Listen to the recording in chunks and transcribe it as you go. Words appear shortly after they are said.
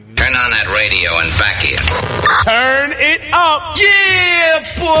Turn on that radio and back in. Turn it up. Yeah,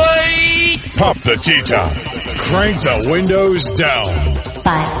 boy. Pop the T-top. Crank the windows down.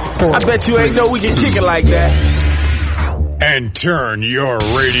 5, 4. I bet you ain't know we can kick it like that. And turn your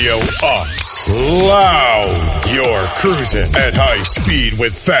radio up loud. You're cruising at high speed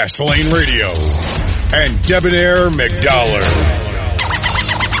with Fast Lane Radio and Debonair McDollar.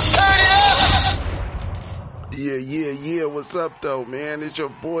 Yeah, what's up though, man? It's your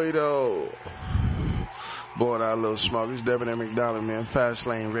boy though. Blowing out a little smoke. It's Debonair McDollar, man. Fast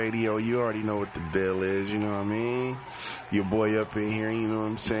Lane Radio. You already know what the deal is, you know what I mean? Your boy up in here, you know what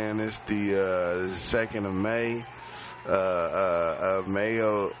I'm saying? It's the 2nd of May.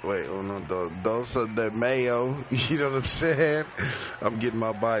 Mayo, Dosa de Mayo, you know what I'm saying? I'm getting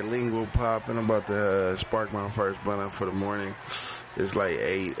my bilingual popping. I'm about to spark my first blunt up for the morning. It's like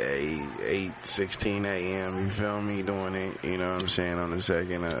 8:16 a.m., you feel me, doing it, you know what I'm saying, on the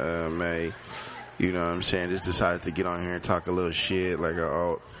 2nd of May, you know what I'm saying, just decided to get on here and talk a little shit like I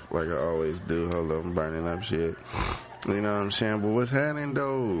always do. Hold up, I'm burning up shit, you know what I'm saying, but what's happening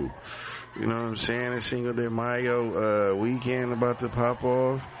though? You know what I'm saying? It's Cinco de Mayo weekend about to pop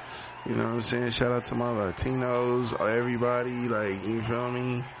off. You know what I'm saying? Shout out to my Latinos, everybody, like, you feel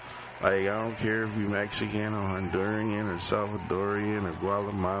me? Like, I don't care if you Mexican or Honduran or Salvadorian or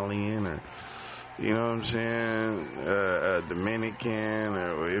Guatemalan or, you know what I'm saying, Dominican,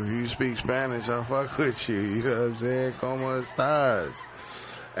 or if you speak Spanish, I'll fuck with you. You know what I'm saying? Como estas?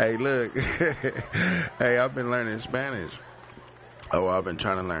 Hey, look. Hey, I've been learning Spanish. Oh, I've been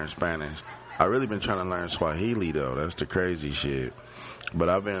trying to learn Spanish. I really been trying to learn Swahili though. That's the crazy shit. But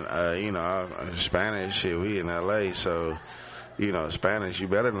I've been, Spanish shit. We in LA, so, you know, Spanish, you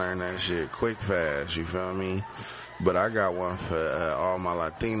better learn that shit quick, fast. You feel me? But I got one for all my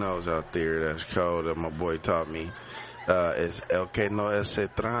Latinos out there. That's code that my boy taught me. It's El que no se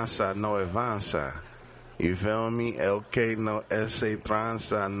tranza no avanza. You feel me? El que no se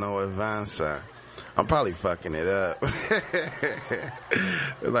tranza no avanza. I'm probably fucking it up.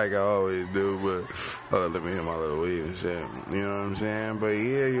 Like I always do, but let me hit my little weed and shit. You know what I'm saying? But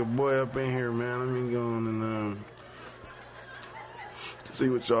yeah, your boy up in here, man. Let me go on and see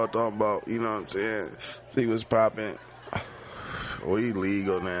what y'all talking about. You know what I'm saying? See what's popping. We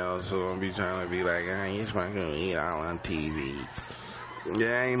legal now, so don't be trying to be like, you smoking weed all on TV.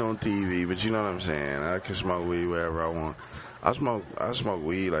 Yeah, I ain't on TV, but you know what I'm saying. I can smoke weed wherever I want. I smoke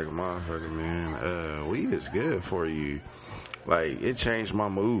weed like a motherfucker, man. Weed is good for you. Like, it changed my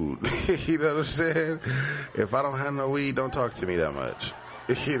mood. You know what I'm saying? If I don't have no weed, don't talk to me that much.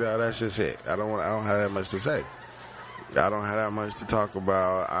 You know, that's just it. I don't have that much to say. I don't have that much to talk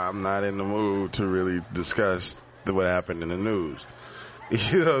about. I'm not in the mood to really discuss what happened in the news.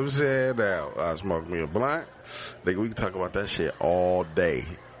 You know what I'm saying? Now, I smoke me a blunt. Like, we can talk about that shit all day.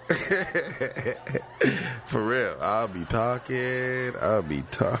 For real. I'll be talking.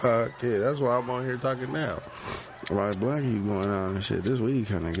 That's why I'm on here talking now. Like, blunt keep going on and shit. This weed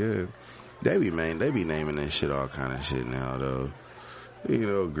kind of good. They be naming this shit all kind of shit now, though. You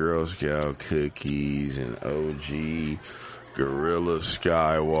know, Girl Scout cookies and OG Gorilla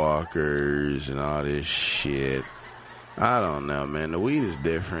Skywalkers and all this shit. I don't know, man. The weed is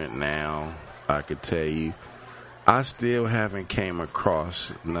different now, I could tell you. I still haven't came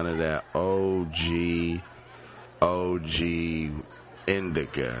across none of that OG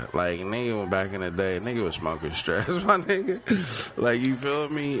indica. Like, nigga, back in the day, nigga was smoking stress, my nigga. Like, you feel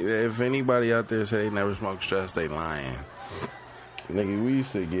me? If anybody out there say they never smoked stress, they lying. Nigga, we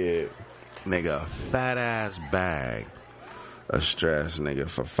used to get, nigga, a fat ass bag of stress, nigga,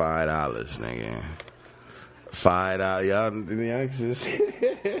 for $5, nigga.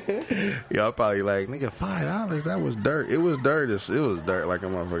 $5, y'all probably like, nigga, $5, that was dirt. It was dirt. It was dirt like a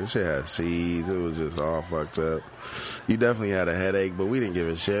motherfucker. Shit had seeds. It was just all fucked up. You definitely had a headache, but we didn't give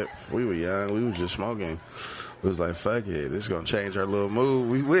a shit. We were young. We was just smoking. It was like, fuck it. This is gonna change our little mood.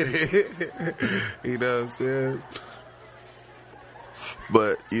 We with it. You know what I'm saying?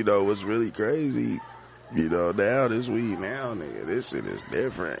 But, you know, what's really crazy, you know, now this weed now, nigga, this shit is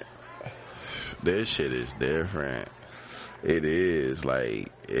different. This shit is different. It is,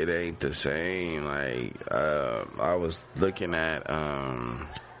 like, it ain't the same. Like, I was looking at,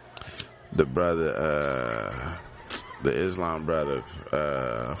 the brother, the Islam brother,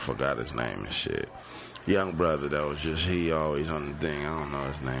 I forgot his name and shit. Young brother that was just, he always on the thing. I don't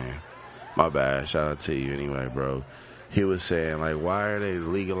know his name. My bad. Shout out to you anyway, bro. He was saying, like, why are they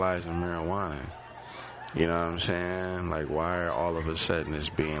legalizing marijuana? You know what I'm saying? Like, why are all of a sudden it's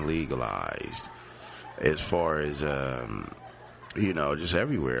being legalized? As far as, you know, just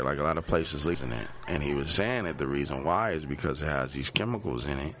everywhere. Like a lot of places leaking it. And he was saying that the reason why is because it has these chemicals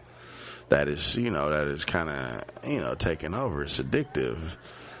in it that is, you know, that is kind of, you know, taking over. It's addictive.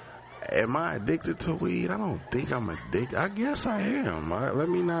 Am I addicted to weed? I don't think I'm addicted. I guess I am. Let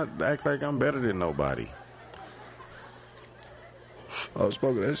me not act like I'm better than nobody. I was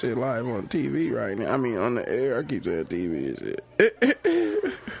smoking that shit live on TV right now. I mean, on the air. I keep saying TV and shit.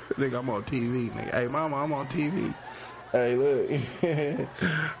 Nigga, I'm on TV. Nigga, hey, mama, I'm on TV. Hey, look. Hey,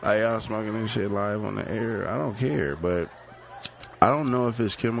 I'm smoking this shit live on the air. I don't care, but I don't know if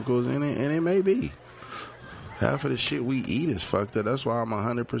it's chemicals in it, and it may be. Half of the shit we eat is fucked up. That's why I'm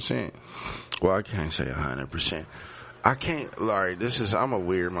 100%. Well, I can't say 100%. I can't, Larry, I'm a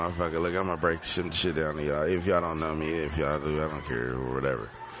weird motherfucker. Look, I'm gonna break some shit down to y'all. If y'all don't know me, if y'all do, I don't care or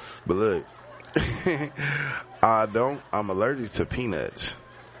whatever. But look, I'm allergic to peanuts,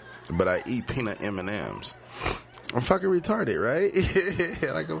 but I eat peanut M&Ms. I'm fucking retarded, right?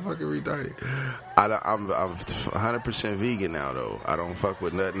 Like I'm fucking retarded. I'm 100% vegan now though. I don't fuck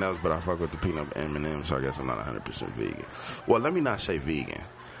with nothing else, but I fuck with the peanut M&Ms, so I guess I'm not 100% vegan. Well, let me not say vegan.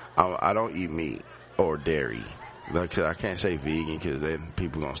 I don't eat meat or dairy. Cause I can't say vegan because then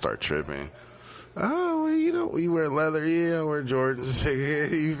people gonna start tripping. Oh, well, you know, we wear leather. Yeah, I wear Jordans.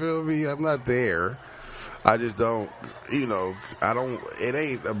 You feel me? I'm not there. I just don't, you know, it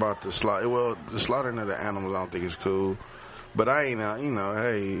ain't about the slaughter. Well, the slaughtering of the animals I don't think is cool. But I ain't, you know,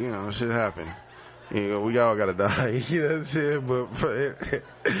 hey, you know, shit happen. You know, we all gotta die. You know what I'm saying?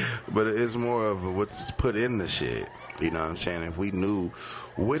 But it's more of what's put in the shit. You know what I'm saying? If we knew,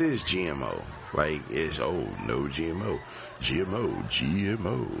 what is GMO? Like, no GMO.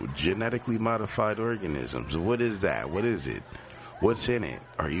 GMO. Genetically modified organisms. What is that? What is it? What's in it?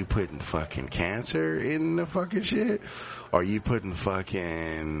 Are you putting fucking cancer in the fucking shit? Are you putting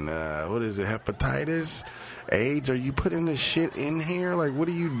fucking, hepatitis? AIDS? Are you putting this shit in here? Like, what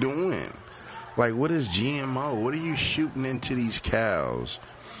are you doing? Like, what is GMO? What are you shooting into these cows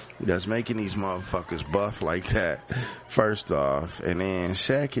that's making these motherfuckers buff like that, first off? And then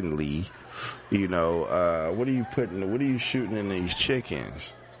secondly, you know, what are you shooting in these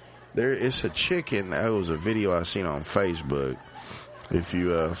chickens? It's a chicken. That was a video I seen on Facebook. If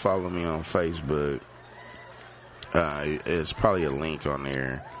you follow me on Facebook, it's probably a link on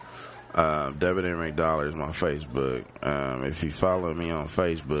there. Debonair McDollar is my Facebook. If you follow me on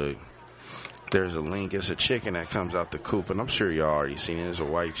Facebook, there's a link. It's a chicken that comes out the coop, and I'm sure y'all already seen it. It's a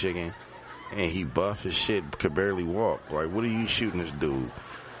white chicken, and he buff as shit, could barely walk. Like, what are you shooting this dude?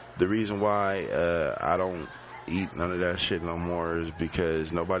 The reason why I don't eat none of that shit no more is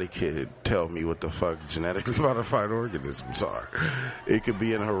because nobody could tell me what the fuck genetically modified organisms are. It could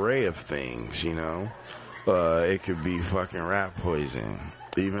be an array of things, you know. It could be fucking rat poison.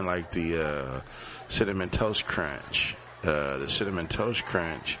 Even like the Cinnamon Toast Crunch. The Cinnamon Toast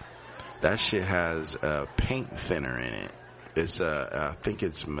Crunch, that shit has paint thinner in it. It's I think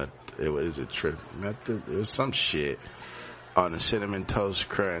it's there's some shit on the Cinnamon Toast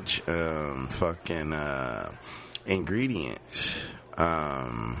Crunch ingredients.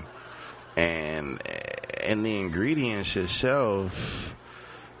 And the ingredients itself,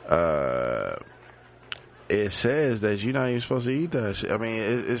 it says that you're not even supposed to eat that shit. I mean,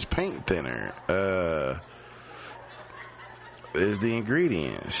 it's paint thinner. Is the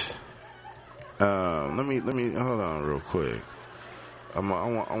ingredients. Let me hold on real quick. I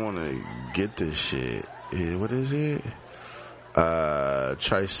want to get this shit. What is it?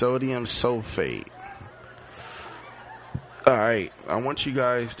 Trisodium sulfate. Alright, I want you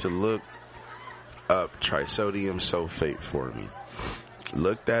guys to look up trisodium sulfate for me.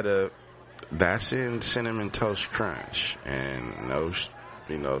 Look that up. That's in Cinnamon Toast Crunch. And no,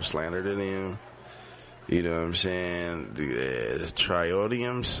 you know, slander to them. You know what I'm saying? The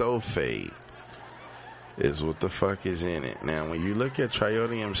trisodium sulfate is what the fuck is in it. Now, when you look at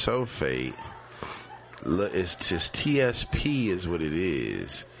trisodium sulfate, it's just TSP is what it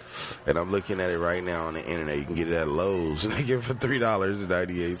is. And I'm looking at it right now on the internet. You can get it at Lowe's and they get it for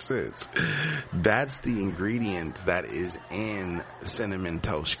 $3.98. That's the ingredient that is in Cinnamon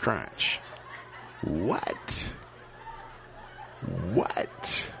Toast Crunch. What?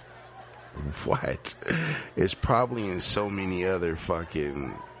 It's probably in so many other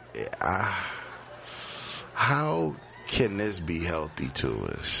fucking... how can this be healthy to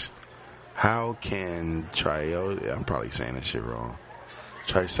us? How can I'm probably saying this shit wrong.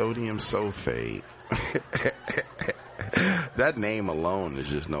 Trisodium sulfate. That name alone is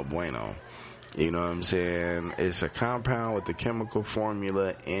just no bueno. You know what I'm saying? It's a compound with the chemical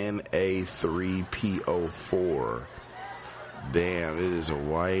formula Na3PO4. Damn, it is a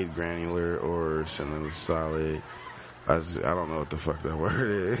white granular or solid I don't know what the fuck that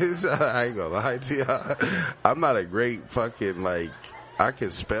word is. I ain't gonna lie to y'all. I'm not a great fucking, like, I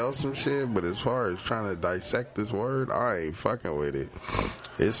can spell some shit, but as far as trying to dissect this word, I ain't fucking with it.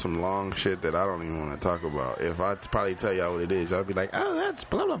 It's some long shit that I don't even want to talk about. If I probably tell y'all what it is, y'all be like, oh, that's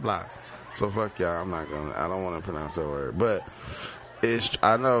blah, blah, blah. So fuck y'all, I don't want to pronounce that word. But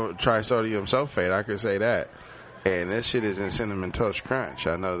I know trisodium sulfate, I could say that. And that shit is in Cinnamon Toast Crunch,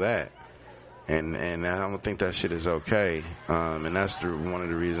 I know that. And I don't think that shit is okay. And that's one of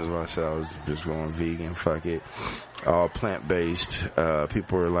the reasons why I said I was just going vegan. Fuck it. All plant-based.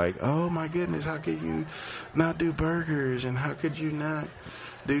 People are like, oh my goodness, how could you not do burgers? And how could you not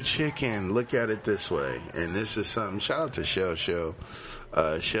do chicken? Look at it this way. And this is something, shout out to Shell Shell.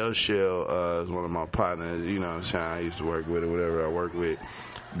 Shell Shell is one of my partners, you know what I'm saying, I used to work with or whatever I work with,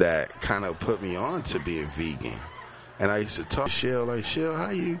 that kind of put me on to being vegan. And I used to talk to Shell, like, Shell,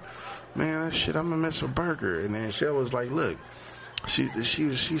 how you... Man, shit, I'm gonna miss a burger. And then Shell was like, look, she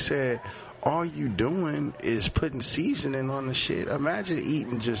said, all you doing is putting seasoning on the shit. Imagine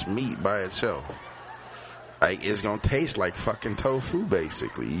eating just meat by itself. Like, it's gonna taste like fucking tofu,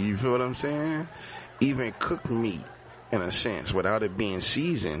 basically. You feel what I'm saying? Even cooked meat, in a sense, without it being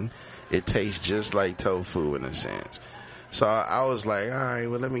seasoned, it tastes just like tofu in a sense. So I was like, all right,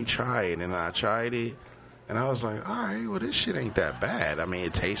 well, let me try it. And I tried it. And I was like, all right, well, this shit ain't that bad. I mean,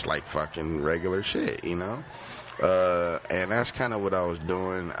 it tastes like fucking regular shit, you know? And that's kind of what I was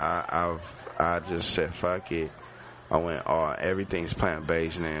doing. I just said, fuck it. I went, everything's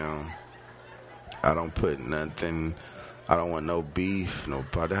plant-based now. I don't put nothing. I don't want no beef.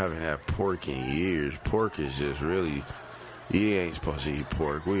 I haven't had pork in years. Pork is just really, you ain't supposed to eat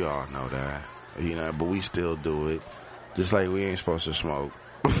pork. We all know that, you know, but we still do it. Just like we ain't supposed to smoke.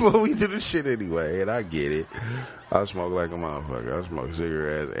 But we do the shit anyway, and I get it. I smoke like a motherfucker. I smoke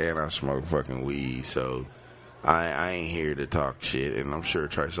cigarettes, and I smoke fucking weed, so I ain't here to talk shit, and I'm sure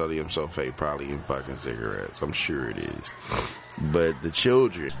trisodium sulfate probably in fucking cigarettes. I'm sure it is. But the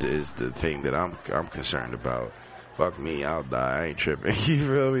children is the thing that I'm concerned about. Fuck me, I'll die. I ain't tripping. You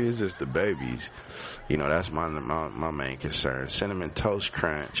feel me? It's just the babies. You know, that's my main concern. Cinnamon Toast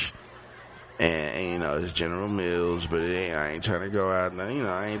Crunch. And, you know, it's General Mills, but I ain't trying to go out, and, you know,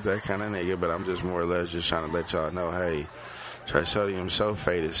 I ain't that kind of nigga, but I'm just more or less just trying to let y'all know, hey, trisodium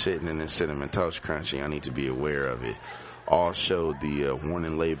sulfate is sitting in the Cinnamon Toast Crunch, and y'all need to be aware of it. Also, the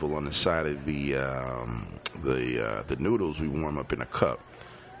warning label on the side of the noodles we warm up in a cup,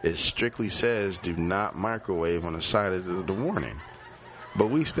 it strictly says do not microwave on the side of the warning. But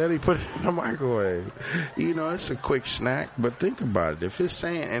we steady put it in the microwave. You know, it's a quick snack, but think about it. If it's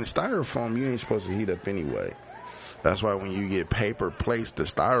saying, and styrofoam, you ain't supposed to heat up anyway. That's why when you get paper plates, the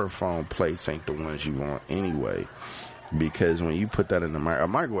styrofoam plates ain't the ones you want anyway. Because when you put that in the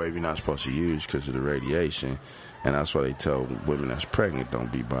microwave, you're not supposed to use because of the radiation. And that's why they tell women that's pregnant, don't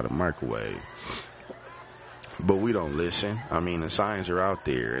be by the microwave. But we don't listen. I mean, the signs are out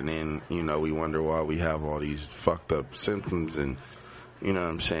there. And then, you know, we wonder why we have all these fucked up symptoms and, you know what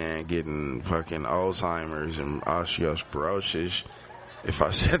I'm saying, getting fucking Alzheimer's and osteoporosis. If I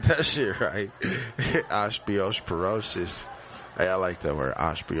said that shit right. Osteoporosis. Hey, I like that word,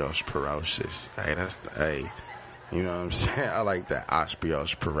 osteoporosis. Hey, you know what I'm saying? I like that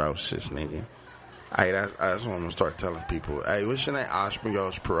osteoporosis, nigga. Hey, that's what I'm gonna start telling people. Hey, what's your name?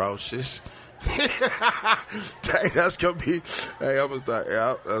 Osteoporosis. Hey, that's gonna be, hey, I'm gonna start,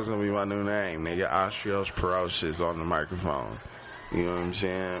 that's gonna be my new name, nigga. Osteoporosis on the microphone. You know what I'm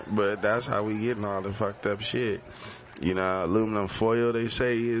saying? But that's how we getting all the fucked up shit. You know, aluminum foil, they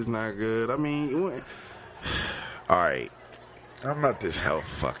say, is not good. I mean, alright. I'm not this health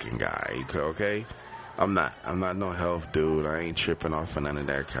fucking guy, okay? I'm not no health dude. I ain't tripping off of none of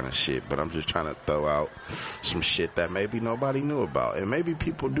that kind of shit. But I'm just trying to throw out some shit that maybe nobody knew about. And maybe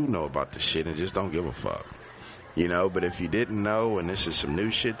people do know about the shit and just don't give a fuck. You know, but if you didn't know and this is some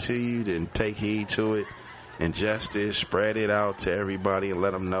new shit to you, then take heed to it. Ingest it, spread it out to everybody and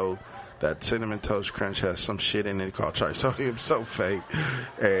let them know that Cinnamon Toast Crunch has some shit in it called trisodium sulfate.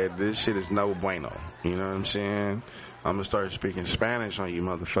 And this shit is no bueno. You know what I'm saying? I'm gonna start speaking Spanish on you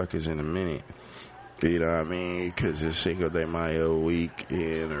motherfuckers in a minute. You know what I mean? Cause it's Cinco de Mayo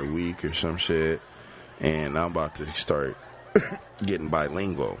weekend or week or some shit. And I'm about to start getting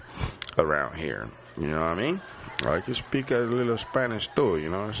bilingual around here. You know what I mean? I can speak a little Spanish too, you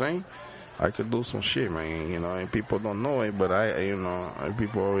know what I'm saying? I could do some shit, man, you know, and people don't know it, but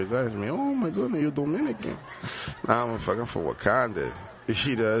people always ask me, oh my goodness, you're Dominican. Nah, I'm fucking from Wakanda.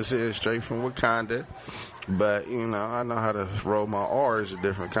 She does it straight from Wakanda, but, you know, I know how to roll my R's a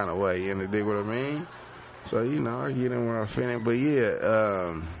different kind of way, you know, dig what I mean? So, you know, I get in where I fit in, but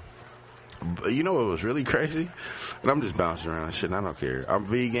yeah, you know what was really crazy? And I'm just bouncing around and shit, and I don't care. I'm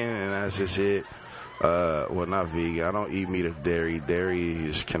vegan, and that's just it. Well, not vegan. I don't eat meat or dairy. Dairy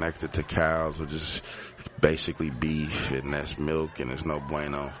is connected to cows, which is basically beef, and that's milk, and it's no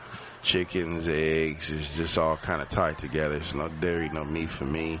bueno. Chickens, eggs, it's just all kind of tied together. So no dairy, no meat for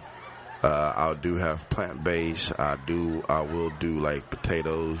me. I do have plant-based. I will do like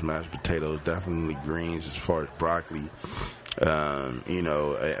potatoes, mashed potatoes, definitely greens as far as broccoli.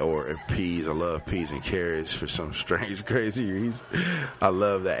 Or peas. I love peas and carrots for some strange, crazy reason. I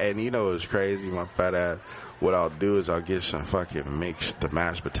love that. And you know what's crazy? My fat ass, what I'll do is I'll get some fucking the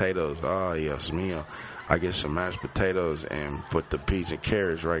mashed potatoes. Oh, yes, mio. I get some mashed potatoes and put the peas and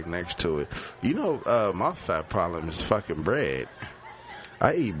carrots right next to it. You know, my fat problem is fucking bread.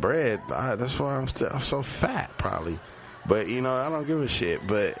 I eat bread. That's why I'm so fat, probably. But, you know, I don't give a shit.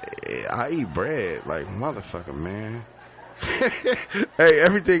 But I eat bread like motherfucker, man. Hey,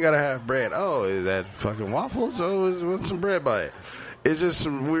 everything gotta have bread. Oh, is that fucking waffles? Oh, what's some bread by it? It's just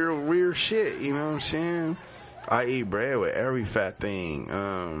some weird shit, you know what I'm saying? I eat bread with every fat thing.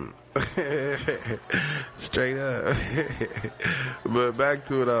 Straight up. But back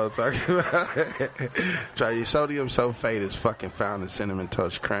to what I was talking about. Try sodium sulfate is fucking found in Cinnamon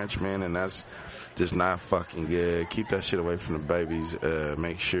Toast Crunch, man, and that's just not fucking good. Keep that shit away from the babies.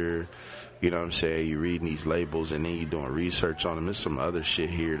 Make sure, you know what I'm saying, you're reading these labels and then you're doing research on them. There's some other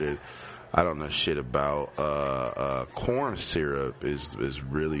shit here that I don't know shit about. Corn syrup is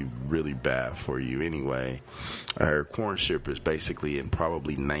really, really bad for you anyway. I heard corn syrup is basically in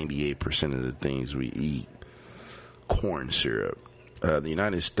probably 98% of the things we eat. Corn syrup. The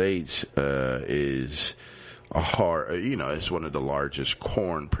United States is it's one of the largest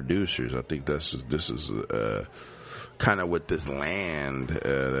corn producers. I think this is kind of with this land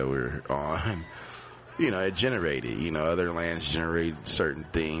that we're on. You know, it generated, other lands generated certain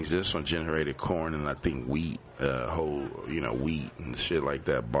things. This one generated corn and I think wheat, wheat and shit like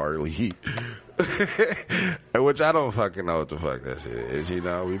that, barley. Which I don't fucking know what the fuck that shit is, we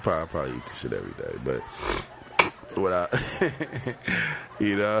probably eat this shit every day, but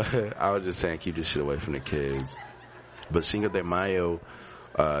I was just saying keep this shit away from the kids. But Cinco de Mayo,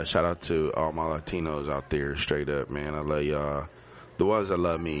 shout out to all my Latinos out there, straight up, man. I love y'all. The ones that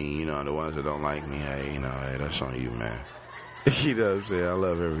love me, the ones that don't like me, hey, that's on you, man. You know what I'm saying? I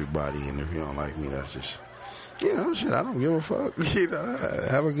love everybody, and if you don't like me, that's just, shit, I don't give a fuck.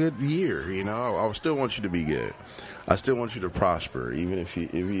 Have a good year, I still want you to be good. I still want you to prosper, even if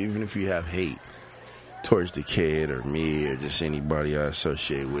you have hate towards the kid or me or just anybody I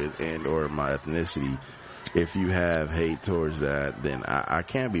associate with and or my ethnicity. If you have hate towards that, then I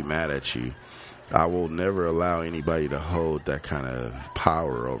can't be mad at you. I will never allow anybody to hold that kind of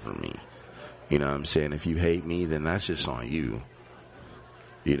power over me. You know what I'm saying? If you hate me, then that's just on you.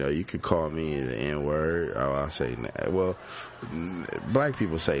 You could call me the N-word. Oh, I'll say, black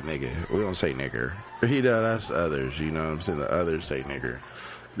people say nigga. We don't say nigger. That's others. You know what I'm saying? The others say nigger.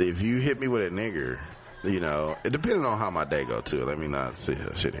 If you hit me with a nigger, it depending on how my day go too. Let me not sit here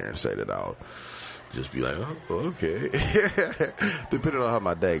and say that I'll just be like, oh, okay. Depending on how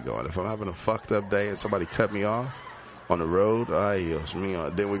my day going. If I'm having a fucked up day and somebody cut me off on the road,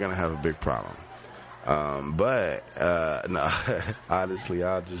 then we're gonna have a big problem. No, honestly,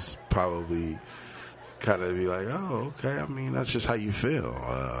 I'll just probably kind of be like, oh, okay. I mean, that's just how you feel.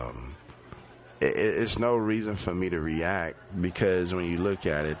 It's no reason for me to react because when you look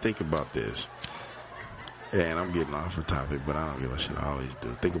at it, think about this. And I'm getting off the topic, but I don't give a shit. I always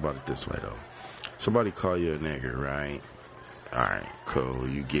do. Think about it this way, though. Somebody call you a nigger, right? Alright, cool.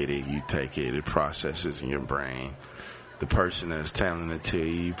 You get it. You take it. It processes in your brain. The person that's telling it to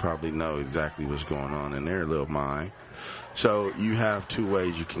you, you probably know exactly what's going on in their little mind. So you have two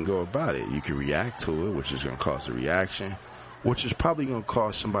ways you can go about it. You can react to it, which is going to cause a reaction, which is probably going to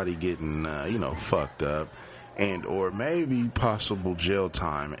cause somebody getting, fucked up, and or maybe possible jail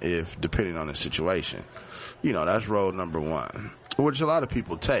time depending on the situation. That's road number one, which a lot of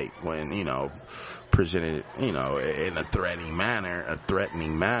people take when, presented, in a threatening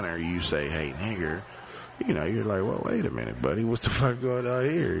manner, you say, hey, nigger, you're like, well, wait a minute, buddy, what the fuck going on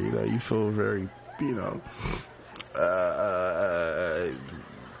here? You feel very,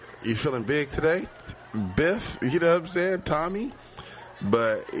 you feeling big today? Biff, you know what I'm saying? Tommy?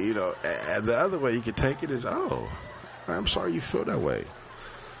 But, the other way you could take it is, oh, I'm sorry you feel that way.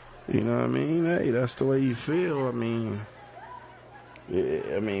 You know what I mean? Hey, that's the way you feel. I mean,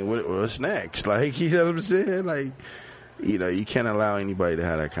 what's next? Like, you know what I'm saying? Like, you can't allow anybody to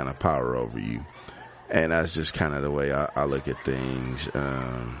have that kind of power over you. And that's just kind of the way I look at things.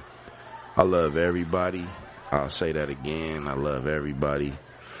 I love everybody. I'll say that again. I love everybody.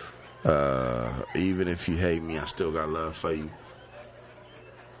 Even if you hate me, I still got love for you.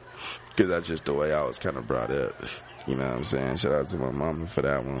 Cause that's just the way I was kind of brought up. You know what I'm saying? Shout out to my mama for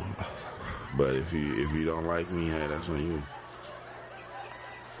that one. But if you don't like me, hey, that's on you.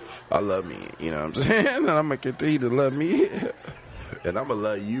 I love me, you know what I'm saying? And I'm gonna continue to love me. And I'm gonna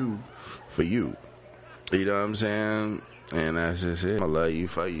love you for you. You know what I'm saying? And that's just it. I'm gonna love you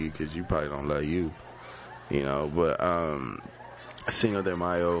for you because you probably don't love you. You know, but Cinco de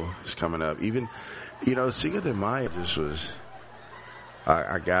Mayo is coming up. Even, you know, Cinco de Mayo just was,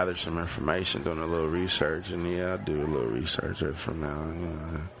 I gathered some information, doing a little research, and yeah, I do a little research from now, you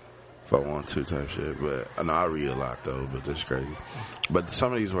know, if I want to type shit. But I know I read a lot though, but that's crazy. But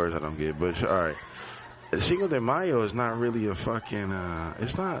some of these words I don't get. But alright, Cinco de Mayo is not really a fucking,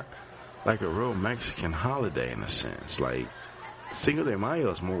 it's not like a real Mexican holiday in a sense. Like, Cinco de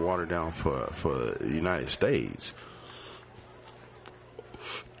Mayo is more watered down for the United States.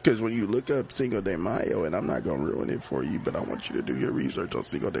 Because when you look up Cinco de Mayo, and I'm not going to ruin it for you, but I want you to do your research on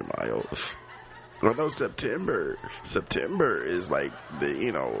Cinco de Mayo. I know September is like the,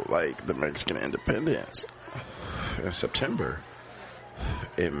 you know, like the Mexican independence. In September.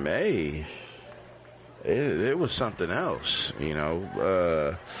 In May, it was something else, you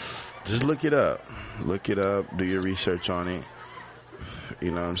know. Just look it up. Look it up. Do your research on it.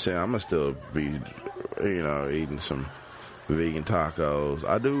 You know what I'm saying? I'm going to still be, you know, eating some vegan tacos.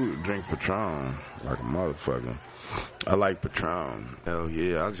 I do drink Patron like a motherfucker. I like Patron. Hell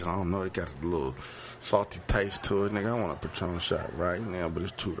yeah. I don't know. It got a little salty taste to it. Nigga, I want a Patron shot right now, but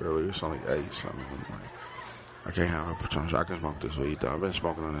it's too early. It's only 8 something. I can't have a Patron shot. I can smoke this weed though. I've been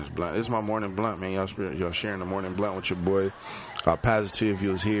smoking on this blunt. This is my morning blunt, man. Y'all sharing the morning blunt with your boy. I'll pass it to you if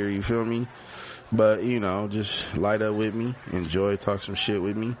you was here. You feel me? But, you know, just light up with me. Enjoy, talk some shit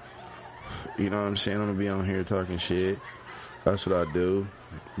with me. You know what I'm saying? I'm going to be on here talking shit. That's what I do.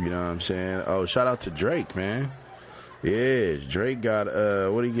 You know what I'm saying? Oh, shout out to Drake, man. Yeah, Drake got,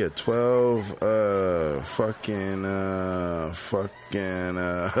 what did he get? 12,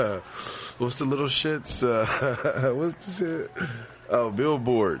 what's the little shits? What's the shit? Oh,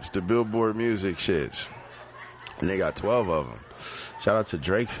 billboards, the Billboard music shits. And they got 12 of them. Shout out to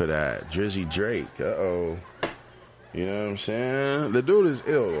Drake for that. Drizzy Drake. Uh-oh. You know what I'm saying? The dude is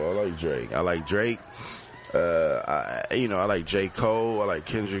ill. I like Drake. I like Drake. I like J. Cole. I like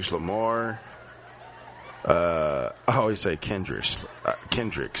Kendrick Lamar. I always say Kendricks. I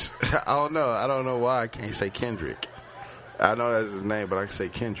don't know why I can't say Kendrick. I know that's his name, but I can say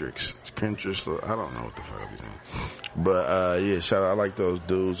Kendricks. I don't know what the fuck he's saying. But, yeah, shout out. I like those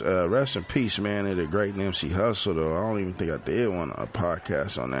dudes. Rest in peace, man. They're the great Nipsey Hussle, though. I don't even think I did a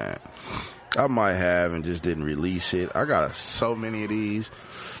podcast on that. I might have and just didn't release it. I got so many of these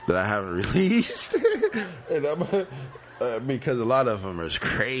that I haven't released. And because a lot of them are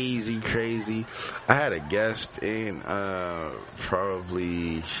crazy. I had a guest in,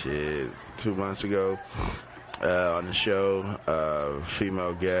 probably 2 months ago, on the show,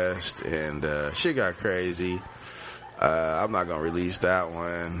 female guest, and, shit got crazy. I'm not gonna release that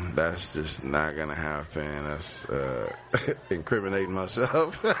one. That's just not gonna happen. That's, incriminating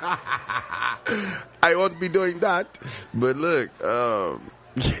myself. I won't be doing that. But look,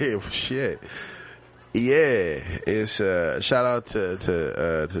 yeah, shit. Yeah, it's, shout out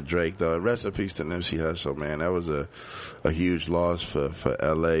to Drake though. Rest in peace to Nipsey Hussle, man. That was a huge loss for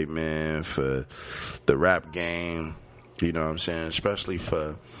LA, man, for the rap game. You know what I'm saying? Especially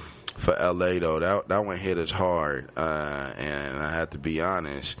for LA though. That one hit us hard. And I have to be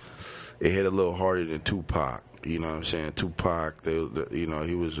honest, it hit a little harder than Tupac. You know what I'm saying? Tupac, you know,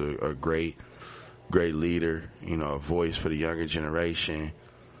 he was a great leader, you know, a voice for the younger generation.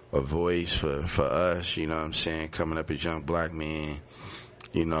 A voice for us, you know what I'm saying, coming up as young black men,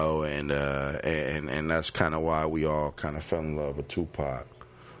 you know, and that's kind of why we all kind of fell in love with Tupac.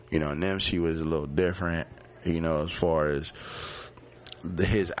 You know, Nipsey was a little different, you know, as far as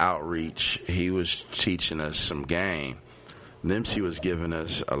his outreach. He was teaching us some game. Nipsey was giving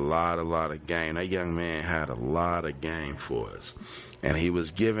us a lot of game. That young man had a lot of game for us. And he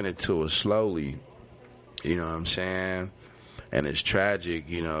was giving it to us slowly, you know what I'm saying? And it's tragic,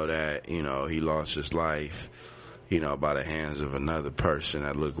 you know, that, you know, he lost his life, you know, by the hands of another person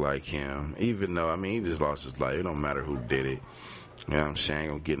that looked like him. Even though, I mean, he just lost his life. It don't matter who did it. You know what I'm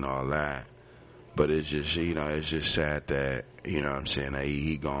saying? I'm getting all that. But it's just, you know, it's just sad that, you know what I'm saying, that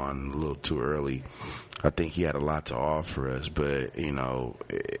he gone a little too early. I think he had a lot to offer us, but, you know,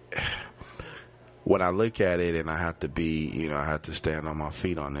 when I look at it and I have to stand on my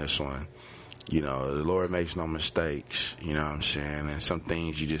feet on this one. You know, the Lord makes no mistakes, you know what I'm saying? And some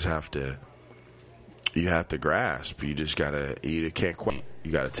things you just have to you have to grasp. You can't quit.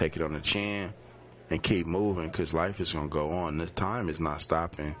 You gotta take it on the chin and keep moving, because life is gonna go on. This time is not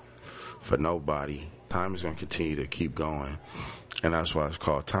stopping for nobody. Time is gonna continue to keep going, and that's why it's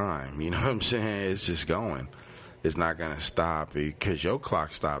called time. You know what I'm saying? It's just going. It's not gonna stop, because your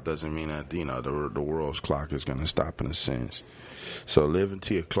clock stop doesn't mean that, you know, the world's clock is gonna stop in a sense. So live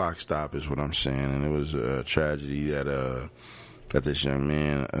until your clock stop is what I'm saying. And it was a tragedy that this young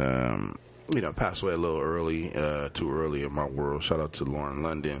man, you know, passed away a little early, too early in my world. Shout out to Lauren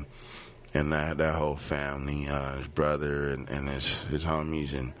London and that whole family, his brother and his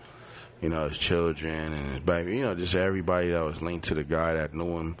homies, and, you know, his children and his baby, you know, just everybody that was linked to the guy that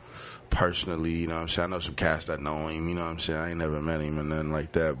knew him personally. You know what I'm saying? I know some cats that know him, you know what I'm saying? I ain't never met him or nothing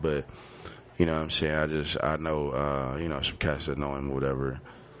like that, but, you know what I'm saying? I know, you know, some cats that know him or whatever.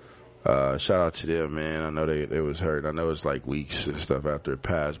 Shout out to them, man. I know they was hurt. I know it's like weeks and stuff after it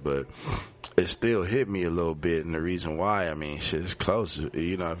passed, but it still hit me a little bit. And the reason why, I mean, shit, it's close.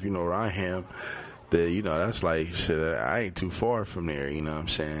 You know, if you know where I am, you know, that's like, shit, I ain't too far from there, you know what I'm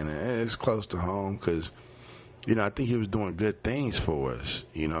saying? And it's close to home, because, you know, I think he was doing good things for us,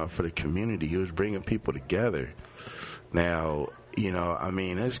 you know, for the community. He was bringing people together. Now, you know, I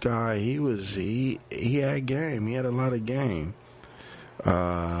mean, this guy, he had game. He had a lot of game.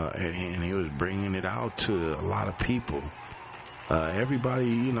 And he was bringing it out to a lot of people. Everybody,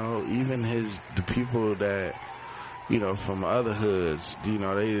 you know, even the people that, you know, from other hoods, you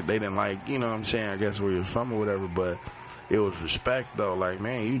know, they didn't like, you know what I'm saying, I guess where he was from or whatever, but it was respect though. Like,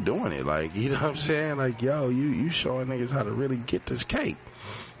 man, you doing it. Like, you know what I'm saying? Like, yo, you showing niggas how to really get this cake.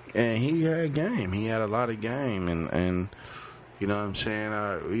 And he had game. He had a lot of game. And you know what I'm saying?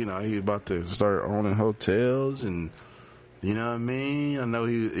 You know, he was about to start owning hotels, and, you know what I mean? I know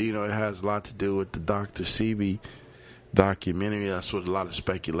you know, it has a lot to do with the Dr. Sebi documentary. That's what a lot of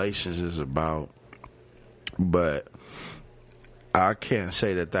speculations is about. But I can't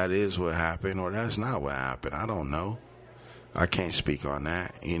say that is what happened or that's not what happened. I don't know. I can't speak on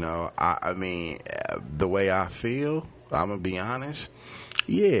that. You know, I mean, the way I feel, I'm going to be honest.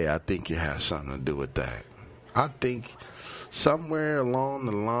 Yeah, I think it has something to do with that. I think somewhere along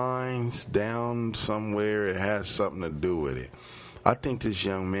the lines, down somewhere, it has something to do with it. I think this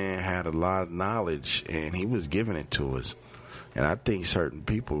young man had a lot of knowledge, and he was giving it to us. And I think certain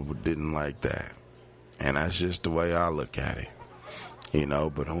people didn't like that. And that's just the way I look at it. You know,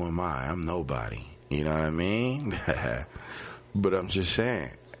 but who am I? I'm nobody. You know what I mean? But I'm just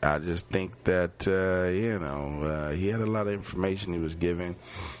saying, I just think that, you know, he had a lot of information he was giving.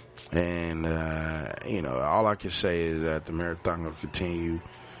 And, you know, all I can say is that the marathon will continue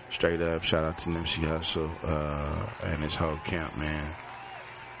straight up. Shout out to Nipsey Hussle and his whole camp, man.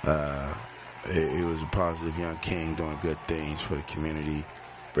 He was a positive young king doing good things for the community,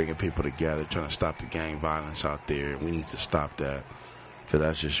 bringing people together, trying to stop the gang violence out there. And we need to stop that, because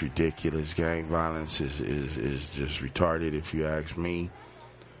that's just ridiculous. Gang violence is just retarded, if you ask me.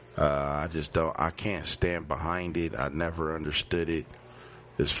 I can't stand behind it. I never understood it.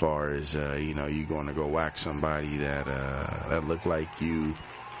 As far as, you know, you going to go whack somebody that looked like you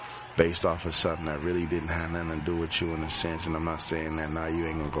based off of something that really didn't have nothing to do with you in a sense. And I'm not saying that now you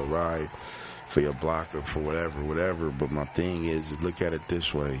ain't going to go ride for your block or for whatever. But my thing is look at it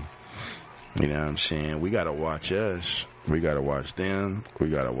this way. You know what I'm saying? We got to watch us. We got to watch them. We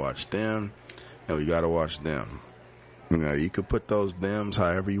got to watch them. And we got to watch them. You know, you could put those thems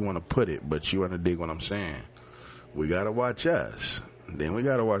however you want to put it, but you want to dig what I'm saying. We got to watch us. Then we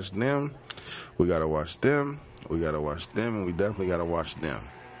gotta watch them. We gotta watch them. We gotta watch them, and we definitely gotta watch them.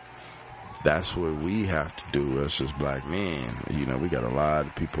 That's what we have to do, us as black men. You know, we got a lot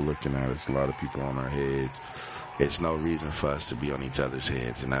of people looking at us, a lot of people on our heads. It's no reason for us to be on each other's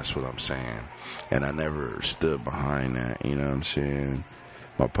heads, and that's what I'm saying. And I never stood behind that, you know what I'm saying?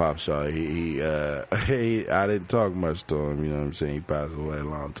 My pops, I didn't talk much to him, you know what I'm saying? He passed away a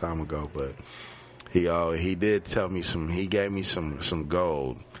long time ago, but he did tell me he gave me some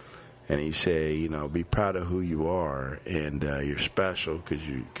gold, and he said, you know, be proud of who you are, and you're special because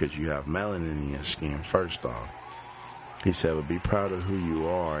you have melanin in your skin. First off, he said, but be proud of who you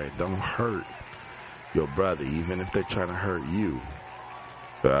are, and don't hurt your brother, even if they're trying to hurt you.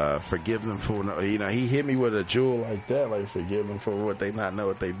 Forgive them for, you know, he hit me with a jewel like that, like forgive them for what they not know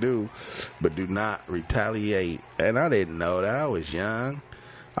what they do, but do not retaliate. And I didn't know that. I was young.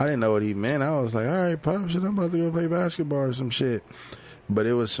 I didn't know what he meant. I was like, all right, Pops, I'm about to go play basketball or some shit. But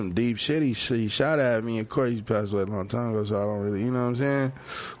it was some deep shit. He shot at me. Of course, he passed away a long time ago, so I don't really, you know what I'm saying?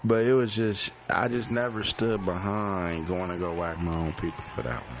 But it was just, I just never stood behind going to go whack my own people for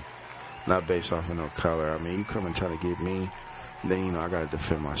that one. Not based off of no color. I mean, you come and try to get me then, you know, I got to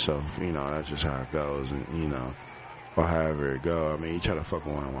defend myself. You know, that's just how it goes. And, you know, or however it go. I mean, you try to fuck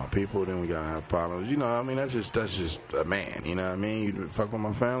with one on one people, then we gotta have problems. You know, I mean, that's just a man. You know what I mean? You fuck with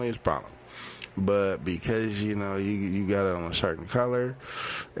my family, it's a problem. But because, you know, you got it on a certain color,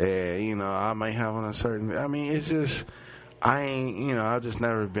 and, you know, I might have on a certain, I mean, it's just, I've just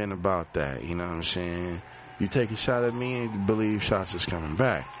never been about that. You know what I'm saying? You take a shot at me and believe shots is coming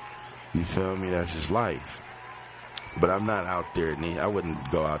back. You feel me? That's just life. But I'm not out there, I wouldn't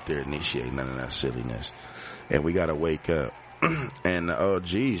go out there initiate none of that silliness. And we gotta wake up. And the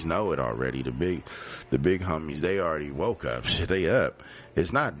OGs know it already. The big homies, they already woke up. Shit, they up.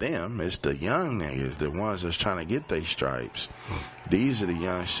 It's not them. It's the young niggas, the ones that's trying to get their stripes. These are the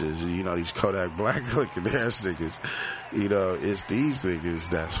youngsters, you know, these Kodak Black looking ass niggas. You know, it's these niggas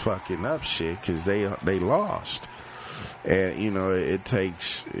that's fucking up shit because they lost. And, you know, it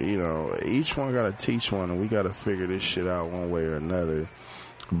takes, you know, each one gotta teach one, and we gotta figure this shit out one way or another.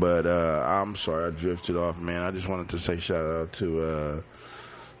 But, I'm sorry, I drifted off, man. I just wanted to say shout out to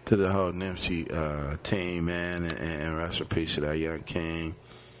the whole Nipsey, team, man, and rest in peace to that young king.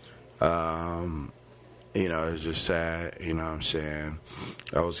 You know, it's just sad, you know what I'm saying?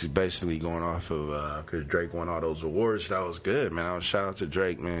 I was basically going off of, cause Drake won all those awards. That was good, man. I was shout out to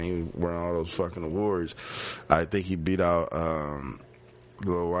Drake, man. He won all those fucking awards. I think he beat out, the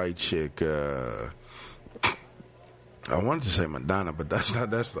little white chick, I wanted to say Madonna, but that's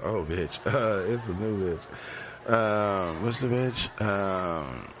the old bitch. It's the new bitch. What's the bitch?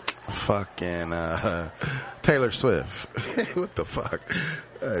 Taylor Swift. What the fuck?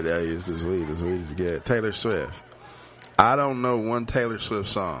 That is as sweet as you get. Taylor Swift. I don't know one Taylor Swift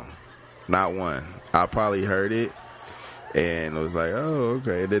song. Not one. I probably heard it and it was like, oh,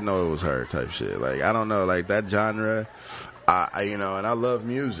 okay. I didn't know it was her type shit. Like, I don't know, like that genre. You know, and I love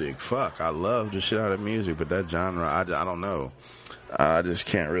music. Fuck, I love the shit out of music, but that genre, I don't know. I just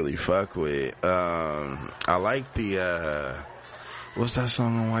can't really fuck with. I like the, what's that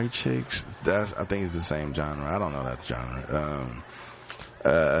song on White Chicks? I think it's the same genre. I don't know that genre.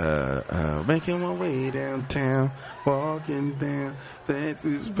 Making my way downtown, walking down,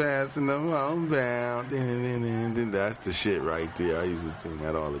 Texas passing the homebound. That's the shit right there. I used to sing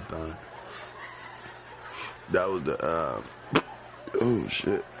that all the time. That was the, oh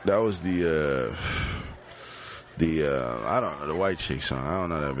shit. That was the, I don't know, the White Chick song. I don't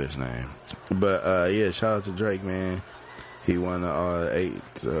know that bitch name. But, yeah, shout out to Drake, man. He won 12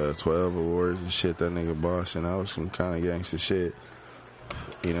 awards and shit, that nigga boss, and that was some kind of gangster shit.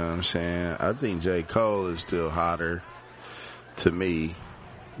 You know what I'm saying? I think J. Cole is still hotter to me.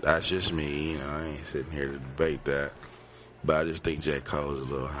 That's just me, you know, I ain't sitting here to debate that. But I just think J. Cole is a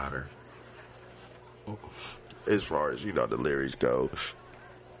little hotter. As far as, you know, the lyrics go.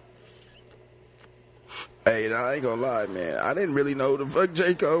 Hey, now, I ain't gonna lie, man. I didn't really know who the fuck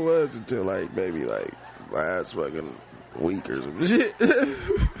J. Cole was until, like, maybe, like, last fucking week or some shit.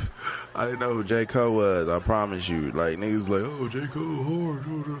 I didn't know who J. Cole was. I promise you. Like, niggas like, oh, J. Cole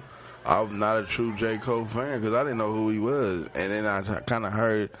hard. I'm not a true J. Cole fan because I didn't know who he was. And then I kind of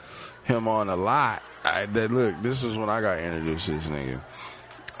heard him on a lot. Look, this is when I got introduced to this nigga.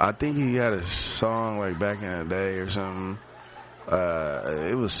 I think he had a song like back in the day or something.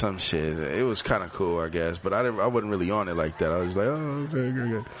 It was some shit. It was kind of cool, I guess, but I wasn't really on it like that. I was like, oh, okay,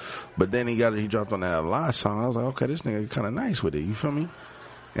 good. But then he dropped on that live song. I was like, okay, this nigga kind of nice with it. You feel me?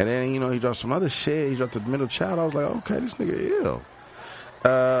 And then, you know, he dropped some other shit. He dropped the Middle Child. I was like, okay, this nigga ill.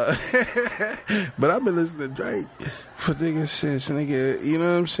 But I've been listening to Drake for nigga since, nigga, you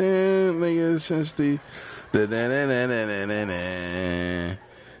know what I'm saying? Nigga, since the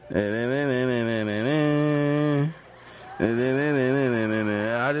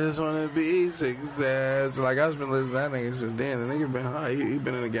I just wanna be success. Like, I've been listening to that nigga since then. The nigga been high. He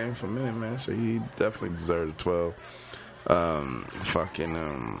been in the game for a minute, man. So he definitely deserves 12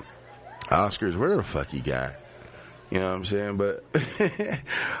 Oscars. Where the fuck he got? You know what I'm saying? But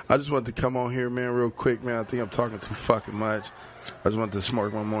I just wanted to come on here, man, real quick, man. I think I'm talking too fucking much. I just wanted to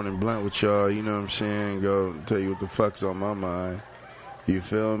smoke my morning blunt with y'all. You know what I'm saying? Go tell you what the fuck's on my mind. You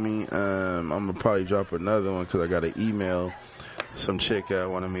feel me? I'm gonna probably drop another one because I got an email. Some chick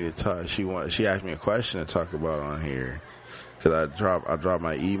wanted me to talk. She asked me a question to talk about on here. Cause I dropped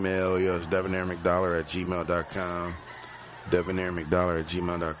my email. Yo, it's DebonairMcDollar@gmail.com.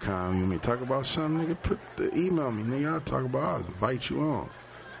 DebonairMcDollar@gmail.com. You want me to talk about something, nigga? Email me, nigga. I'll talk about it. I'll invite you on.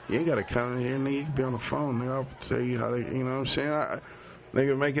 You ain't gotta come in here, nigga. You can be on the phone, nigga. I'll tell you how to, you know what I'm saying?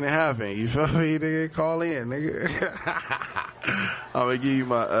 Nigga, making it happen. You feel me? Nigga, call in, nigga. I'm gonna give you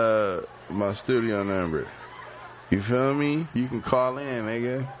my studio number. You feel me? You can call in,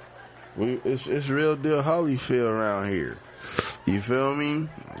 nigga. It's real deal Holyfield around here. You feel me?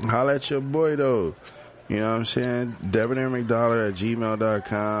 Holla at your boy, though. You know what I'm saying?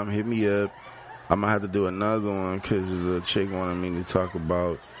 DebonairMcDollar@gmail.com. Hit me up. I'm going to have to do another one because the chick wanted me to talk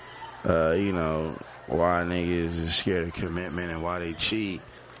about, you know, why niggas is scared of commitment and why they cheat.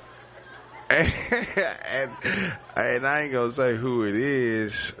 and I ain't going to say who it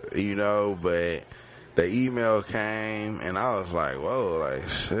is, you know, but the email came and I was like, whoa, like,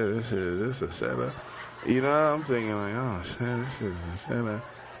 shit, this is a setup. You know, I'm thinking like, oh shit, this is a setup.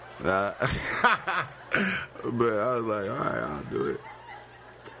 Nah. But I was like, alright, I'll do it.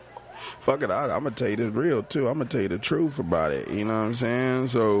 Fuck it, I'm gonna tell you this real too. I'm gonna tell you the truth about it. You know what I'm saying?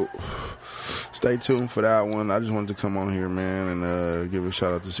 So, stay tuned for that one. I just wanted to come on here, man, and give a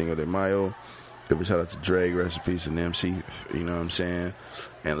shout out to Cinco de Mayo. Give a shout out to Drake, rest in peace, and MC. You know what I'm saying?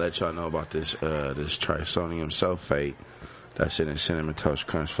 And let y'all know about this Trisonium sulfate that's in Cinnamon Toast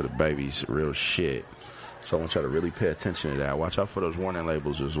Crunch for the babies. Real shit. So I want y'all to really pay attention to that. Watch out for those warning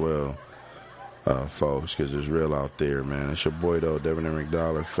labels as well, folks, because it's real out there, man. It's your boy, though, Debonair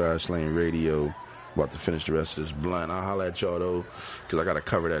McDollar, Fast Lane Radio. About to finish the rest of this blunt. I'll holler at y'all, though, because I got to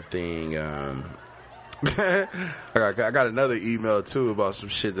cover that thing. I got another email, too, about some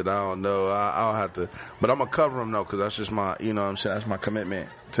shit that I don't know. I'll have to, but I'm going to cover them, though, because that's just my, you know what I'm saying, that's my commitment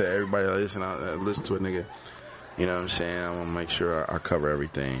to everybody that listen to a nigga. You know what I'm saying? I'm going to make sure I cover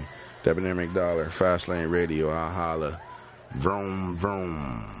everything. Debonair McDollar, Fast Lane Radio, I'll holla. Vroom,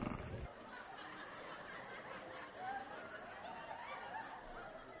 vroom.